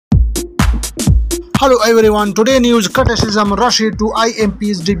Hello everyone, today news criticism rushed to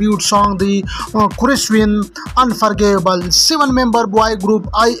IMP's debut song the Cruisin Unforgettable 7-member boy group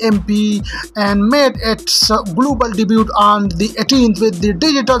IMP and made its global debut on the 18th with the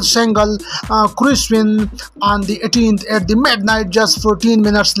digital single Cruisin on the 18th at the midnight. Just 14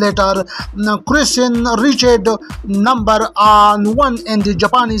 minutes later, Cruisin reached number 1 in the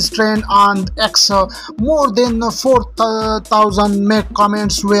Japanese trend on X. More than 4,000 make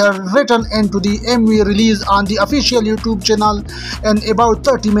comments were written into the MV release on the official YouTube channel in about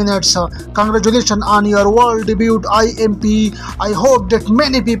 30 minutes. Congratulations on your world debut, IMP. I hope that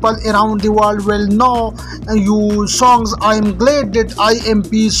many people around the world will know your songs. I'm glad that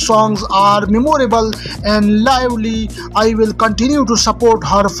IMP's songs are memorable and lively. I will continue to support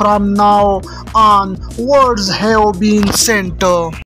her from now on. Words have been sent.